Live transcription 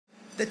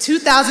The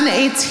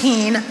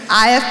 2018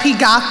 IFP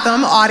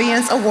Gotham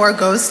Audience Award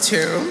goes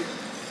to...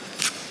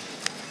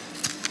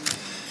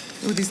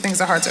 Ooh, these things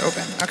are hard to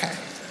open. Okay,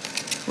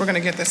 we're gonna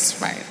get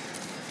this right.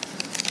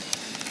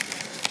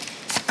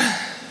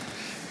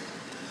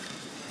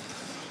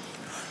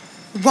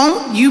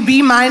 Won't You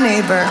Be My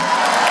Neighbor?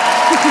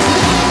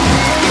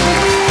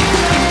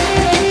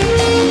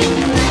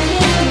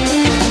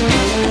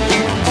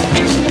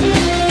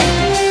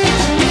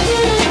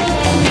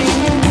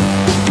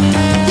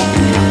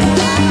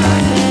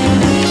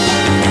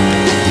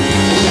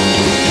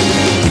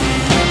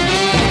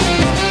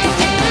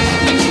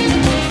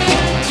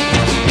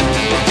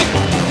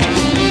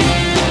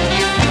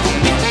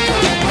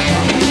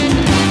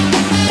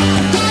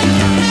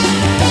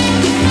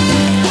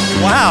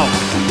 Wow.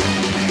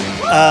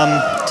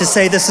 To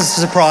say this is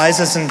a surprise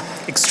is an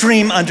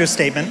extreme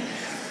understatement,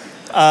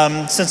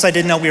 since I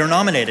didn't know we were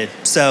nominated.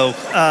 So,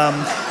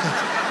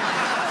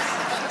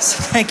 so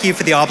thank you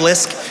for the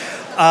obelisk.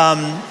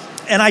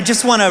 And I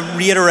just want to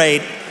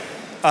reiterate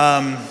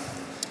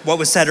what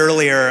was said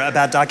earlier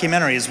about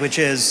documentaries, which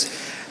is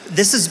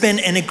this has been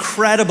an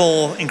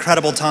incredible,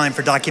 incredible time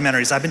for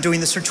documentaries. I've been doing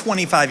this for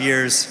 25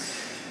 years.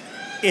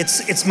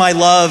 It's my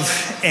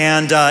love,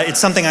 and it's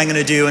something I'm going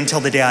to do until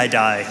the day I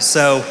die.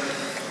 So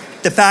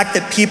the fact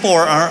that people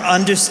are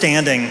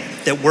understanding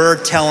that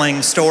we're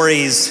telling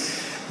stories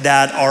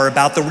that are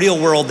about the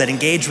real world, that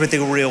engage with the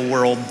real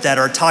world, that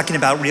are talking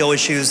about real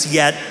issues,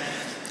 yet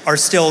are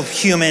still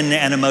human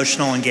and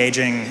emotional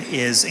engaging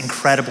is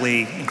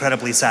incredibly,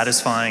 incredibly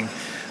satisfying.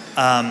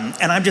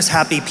 And I'm just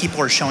happy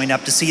people are showing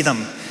up to see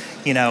them.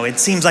 You know, it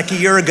seems like a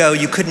year ago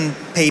you couldn't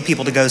pay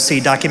people to go see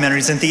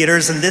documentaries in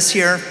theaters, and this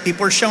year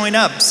people are showing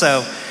up,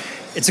 so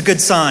it's a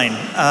good sign.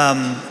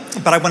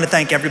 But I want to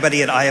thank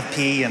everybody at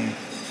IFP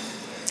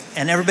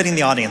and everybody in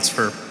the audience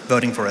for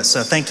voting for us,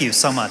 so thank you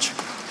so much.